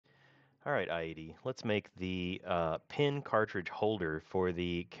All right, IED, let's make the pin cartridge holder for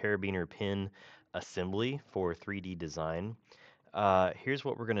the Carabiner pin assembly for 3D design. Here's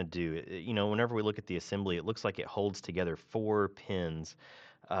what we're going to do. You know, whenever we look at the assembly, it looks like it holds together 4 pins,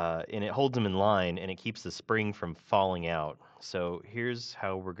 and it holds them in line, and it keeps the spring from falling out. So here's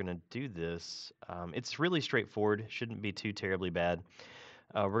how we're going to do this. It's really straightforward, shouldn't be too terribly bad.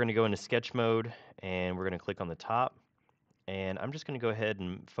 We're going to go into sketch mode, and we're going to click on the top. And I'm just going to go ahead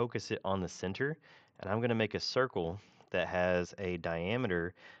and focus it on the center, and I'm going to make a circle that has a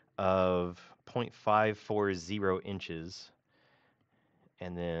diameter of 0.540 inches,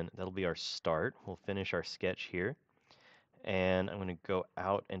 and then that'll be our start. We'll finish our sketch here, and I'm going to go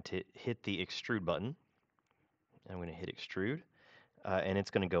out and hit the extrude button. I'm going to hit extrude, and it's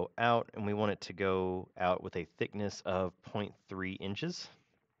going to go out, and we want it to go out with a thickness of 0.3 inches.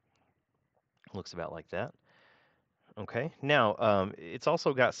 Looks about like that. Okay. Now, it's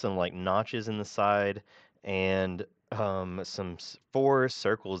also got some like notches in the side and some 4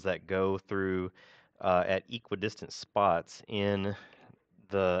 circles that go through at equidistant spots in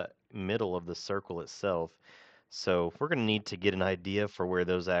the middle of the circle itself. So we're going to need to get an idea for where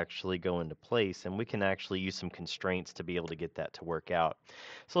those actually go into place, and we can actually use some constraints to be able to get that to work out.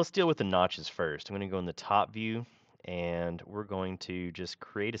 So let's deal with the notches first. I'm going to go in the top view, and we're going to just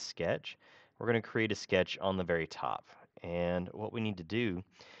create a sketch. We're going to create a sketch on the very top. And what we need to do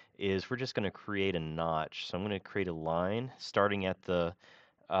is we're just going to create a notch. So I'm going to create a line starting at the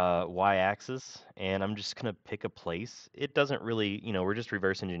y-axis, and I'm just going to pick a place. It doesn't really, you know, we're just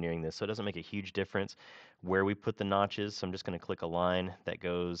reverse engineering this, so it doesn't make a huge difference where we put the notches. So I'm just going to click a line that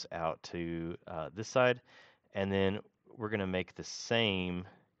goes out to this side, and then we're going to make the same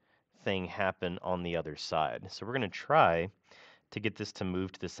thing happen on the other side. So we're going to try to get this to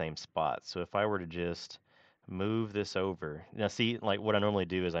move to the same spot. So if I were to just move this over, now see, like what I normally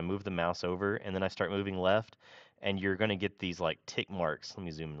do is I move the mouse over and then I start moving left, and you're going to get these like tick marks. Let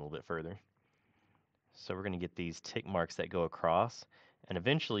me zoom in a little bit further. So we're going to get these tick marks that go across, and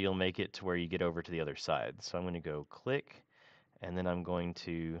eventually you'll make it to where you get over to the other side. So I'm going to go click, and then I'm going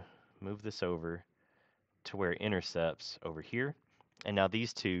to move this over to where it intercepts over here. And now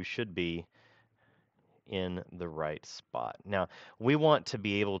these two should be in the right spot. Now, we want to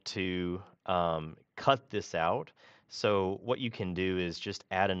be able to cut this out. So what you can do is just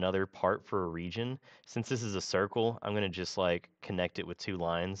add another part for a region. Since this is a circle, I'm going to just like connect it with 2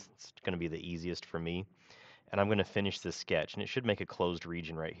 lines. It's going to be the easiest for me. And I'm going to finish this sketch, and it should make a closed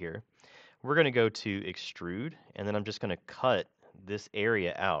region right here. We're going to go to extrude, and then I'm just going to cut this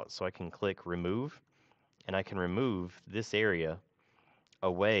area out. So I can click remove, and I can remove this area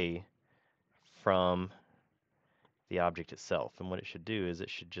away from the object itself. And what it should do is it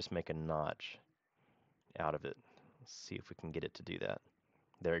should just make a notch out of it. Let's see if we can get it to do that.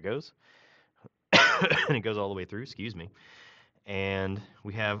 There it goes. And it goes all the way through, excuse me. And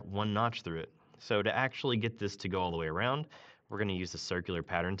we have 1 notch through it. So to actually get this to go all the way around, we're going to use the circular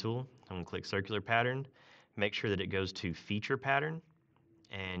pattern tool. I'm going to click circular pattern, make sure that it goes to feature pattern,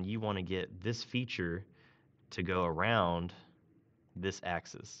 and you want to get this feature to go around this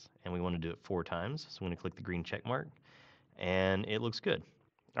axis. And we want to do it 4 times. So I'm going to click the green check mark, and it looks good.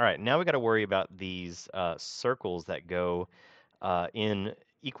 All right, now we got to worry about these circles that go in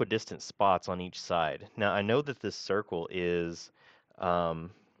equidistant spots on each side. Now I know that this circle is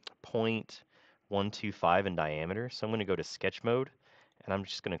 0.125 in diameter, so I'm going to go to sketch mode, and I'm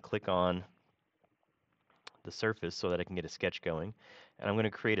just going to click on the surface so that I can get a sketch going. And I'm going to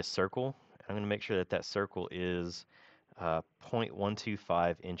create a circle. I'm going to make sure that that circle is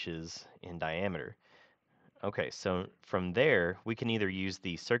 0.125 inches in diameter. Okay, so from there, we can either use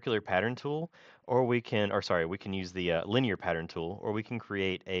the circular pattern tool, or we can use the linear pattern tool, or we can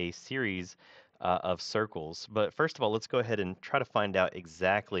create a series of circles. But first of all, let's go ahead and try to find out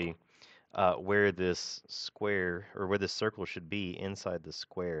exactly where this square, or where this circle should be inside the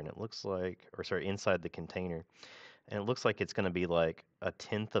square. And it looks like, inside the container. And it looks like it's going to be like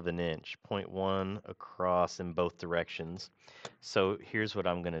 1/10 of an inch, 0.1 across in both directions. So here's what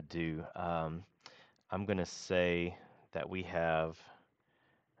I'm going to do. I'm going to say that we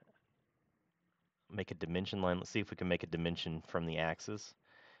make a dimension line. Let's see if we can make a dimension from the axis,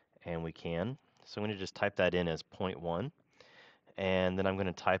 and we can. So I'm going to just type that in as 0.1, and then I'm going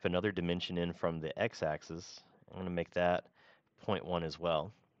to type another dimension in from the x-axis. I'm going to make that 0.1 as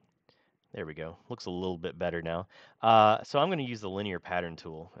well. There we go. Looks a little bit better now. So I'm going to use the linear pattern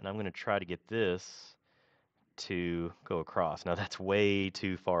tool, and I'm going to try to get this to go across. Now that's way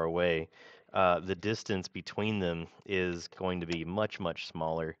too far away. The distance between them is going to be much, much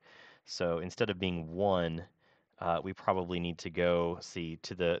smaller. So instead of being 1, we probably need to go, see,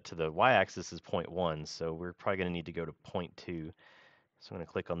 to the y-axis is 0.1, so we're probably going to need to go to 0.2. So I'm going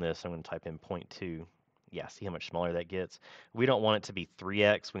to click on this. I'm going to type in 0.2. Yeah, see how much smaller that gets? We don't want it to be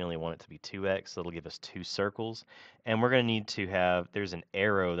 3x. We only want it to be 2x. So it'll give us 2 circles. And we're going to need to have, there's an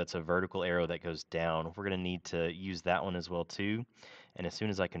arrow that's a vertical arrow that goes down. We're going to need to use that one as well too. And as soon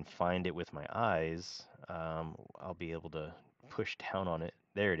as I can find it with my eyes, I'll be able to push down on it.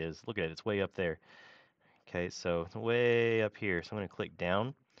 There it is. Look at it. It's way up there. Okay, so it's way up here. So I'm going to click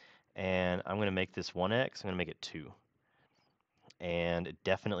down and I'm going to make this 1x. I'm going to make it 2. And it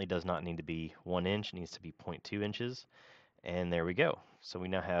definitely does not need to be 1 inch. It needs to be 0.2 inches. And there we go. So we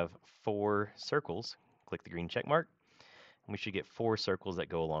now have 4 circles. Click the green check mark. And we should get 4 circles that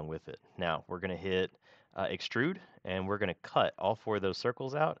go along with it. Now we're going to hit extrude and we're going to cut all 4 of those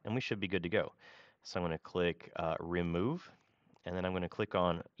circles out and we should be good to go. So I'm going to click remove and then I'm going to click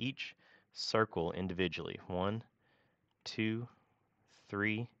on each circle individually. 1, 2,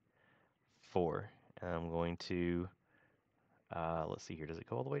 3, 4. And I'm going to, let's see here, does it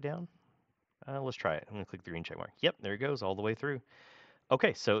go all the way down? Let's try it. I'm going to click the green check mark. Yep, there it goes all the way through.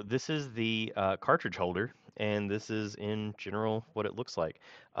 Okay, so this is the cartridge holder, and this is in general what it looks like.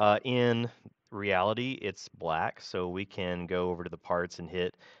 In reality, it's black, so we can go over to the parts and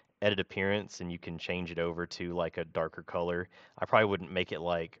hit edit appearance, and you can change it over to like a darker color. I probably wouldn't make it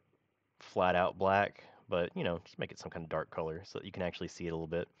like flat out black, but you know, just make it some kind of dark color so that you can actually see it a little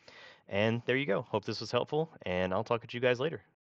bit. And there you go. Hope this was helpful, and I'll talk to you guys later.